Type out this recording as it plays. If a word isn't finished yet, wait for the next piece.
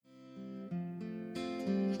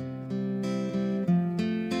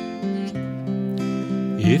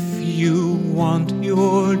If you want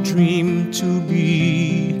your dream to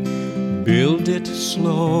be, build it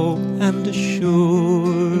slow and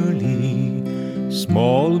surely.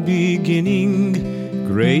 Small beginning,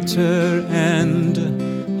 greater end.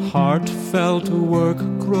 Heartfelt work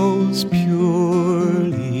grows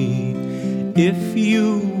purely. If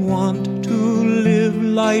you want to live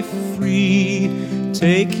life free,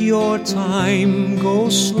 take your time, go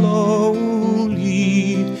slowly.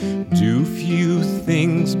 Do few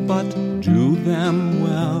things, but do them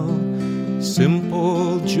well.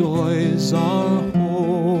 Simple joys are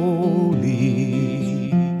holy.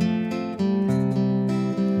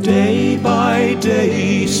 Day by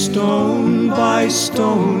day, stone by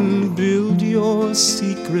stone, build your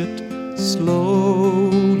secret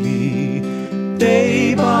slowly.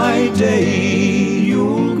 Day by day,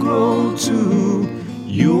 you'll grow too.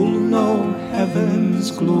 You'll know heaven's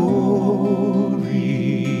glory.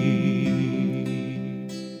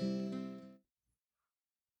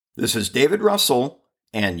 This is David Russell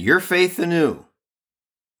and Your Faith Anew.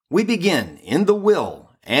 We begin in the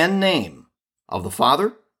will and name of the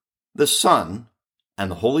Father, the Son,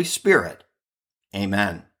 and the Holy Spirit.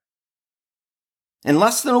 Amen. In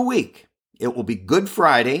less than a week, it will be Good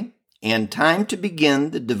Friday and time to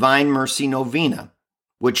begin the Divine Mercy Novena,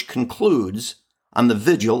 which concludes on the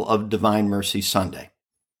Vigil of Divine Mercy Sunday.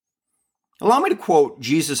 Allow me to quote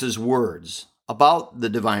Jesus' words about the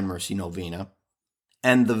Divine Mercy Novena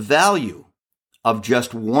and the value of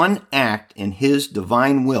just one act in His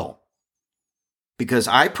divine will, because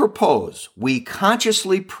I propose we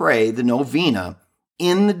consciously pray the novena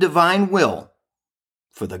in the divine will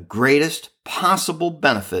for the greatest possible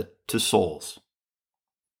benefit to souls.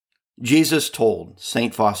 Jesus told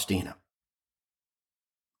St. Faustina,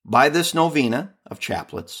 "By this novena of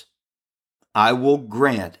chaplets, I will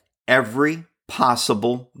grant every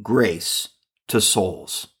possible grace to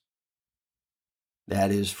souls."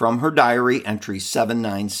 That is from her diary, entry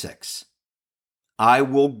 796. I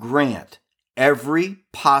will grant every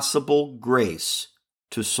possible grace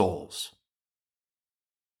to souls.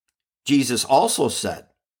 Jesus also said,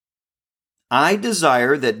 I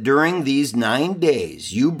desire that during these 9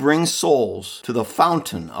 days you bring souls to the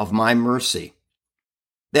fountain of my mercy,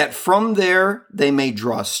 that from there they may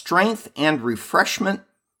draw strength and refreshment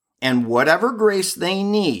and whatever grace they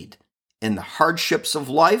need in the hardships of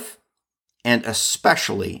life and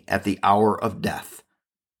especially at the hour of death.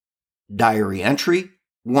 Diary entry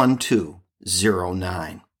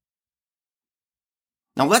 1209.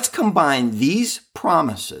 Now let's combine these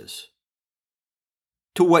promises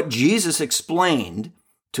to what Jesus explained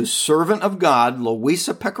to servant of God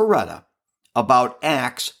Louisa Pecoretta about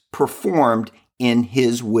acts performed in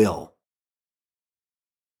His will.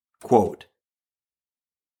 Quote,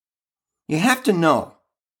 you have to know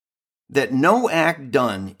that no act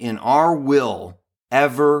done in our will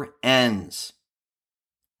ever ends.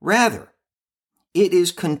 Rather, it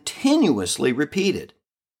is continuously repeated,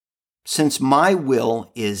 since my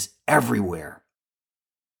will is everywhere.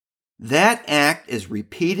 That act is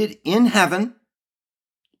repeated in heaven,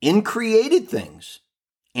 in created things,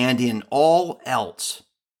 and in all else.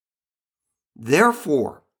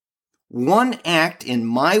 Therefore, one act in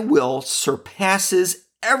my will surpasses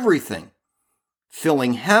everything,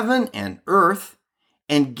 filling heaven and earth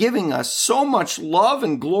and giving us so much love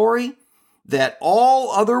and glory that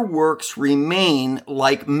all other works remain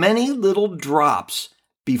like many little drops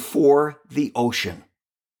before the ocean.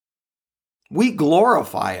 We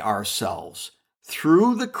glorify ourselves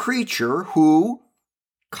through the creature who,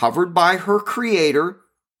 covered by her Creator,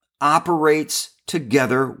 operates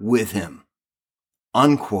together with Him.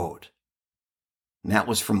 Unquote. And that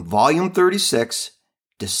was from Volume 36,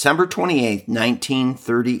 December 28,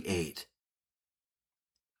 1938.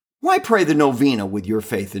 Why pray the novena with Your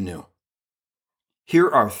Faith Anew? Here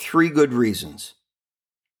are 3 good reasons.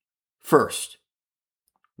 First,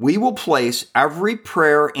 we will place every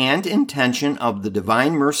prayer and intention of the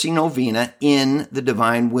Divine Mercy Novena in the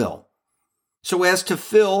divine will, so as to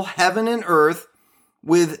fill heaven and earth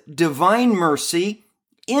with divine mercy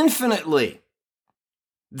infinitely,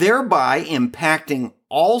 thereby impacting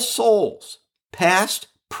all souls, past,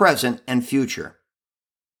 present, and future.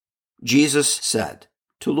 Jesus said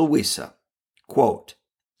to Louisa, quote,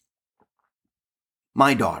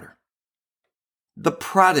 my daughter, the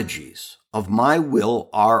prodigies of my will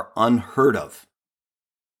are unheard of.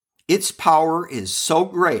 Its power is so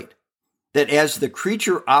great that as the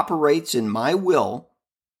creature operates in my will,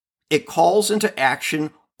 it calls into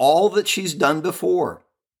action all that she's done before,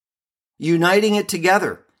 uniting it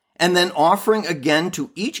together and then offering again to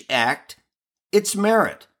each act its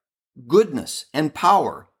merit, goodness, and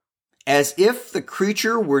power, as if the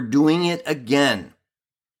creature were doing it again,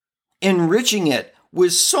 enriching it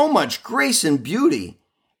with so much grace and beauty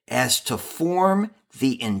as to form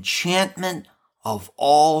the enchantment of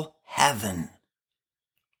all heaven.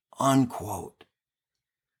 Unquote.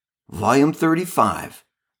 Volume 35,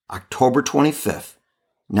 October 25th,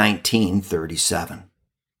 1937.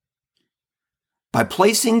 By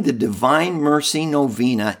placing the Divine Mercy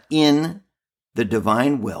Novena in the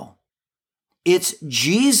Divine Will, it's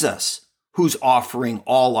Jesus who's offering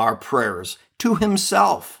all our prayers to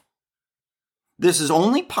himself. This is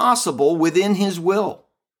only possible within his will.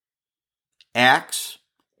 Acts,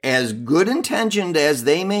 as good intentioned as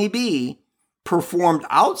they may be, performed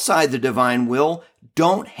outside the divine will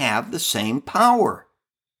don't have the same power.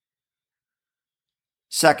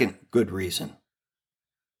 Second good reason.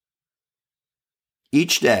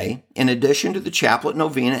 Each day, in addition to the chaplet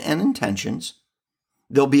novena and intentions,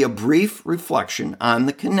 there'll be a brief reflection on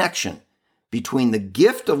the connection between the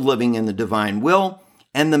gift of living in the divine will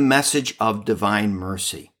and the message of divine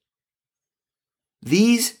mercy.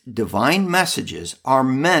 These divine messages are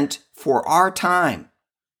meant for our time,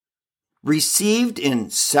 received in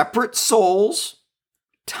separate souls,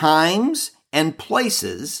 times, and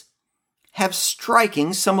places, have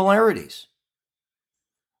striking similarities.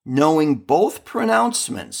 Knowing both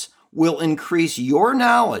pronouncements will increase your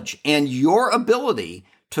knowledge and your ability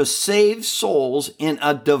to save souls in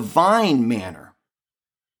a divine manner.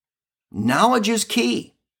 Knowledge is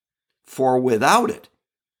key, for without it,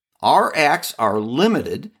 our acts are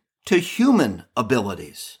limited to human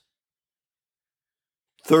abilities.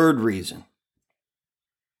 Third reason,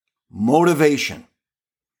 motivation.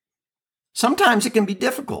 Sometimes it can be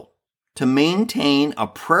difficult to maintain a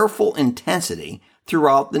prayerful intensity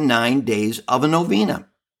throughout the 9 days of a novena.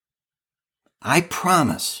 I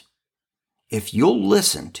promise, if you'll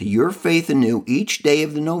listen to Your Faith Anew each day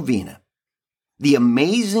of the novena, the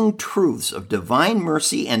amazing truths of divine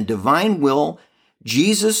mercy and divine will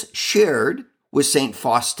Jesus shared with St.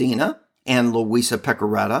 Faustina and Luisa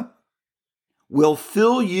Piccarreta will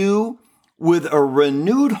fill you with a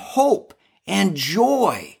renewed hope and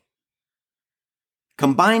joy.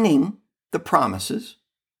 Combining the promises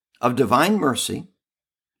of divine mercy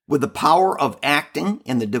with the power of acting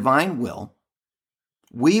in the divine will,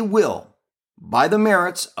 we will, by the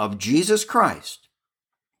merits of Jesus Christ,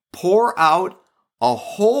 pour out a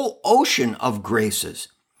whole ocean of graces,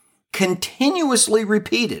 continuously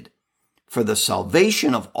repeated, for the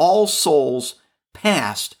salvation of all souls,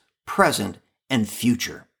 past, present, and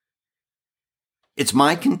future. It's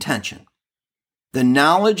my contention. The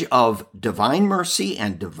knowledge of divine mercy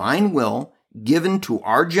and divine will given to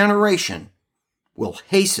our generation will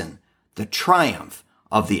hasten the triumph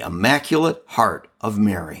of the Immaculate Heart of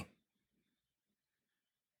Mary.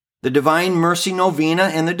 The Divine Mercy Novena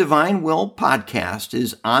and the Divine Will podcast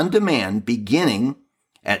is on demand beginning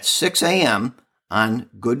at 6 a.m. on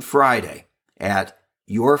Good Friday at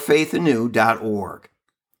yourfaithanew.org.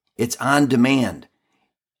 It's on demand.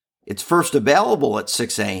 It's first available at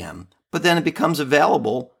 6 a.m., but then it becomes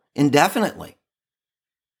available indefinitely.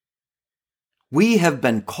 We have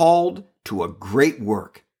been called to a great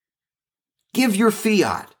work. Give your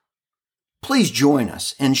fiat. Please join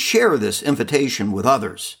us and share this invitation with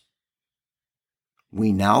others.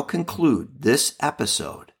 We now conclude this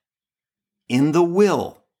episode in the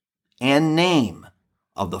will and name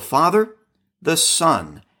of the Father, the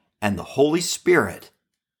Son, and the Holy Spirit.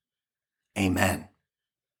 Amen.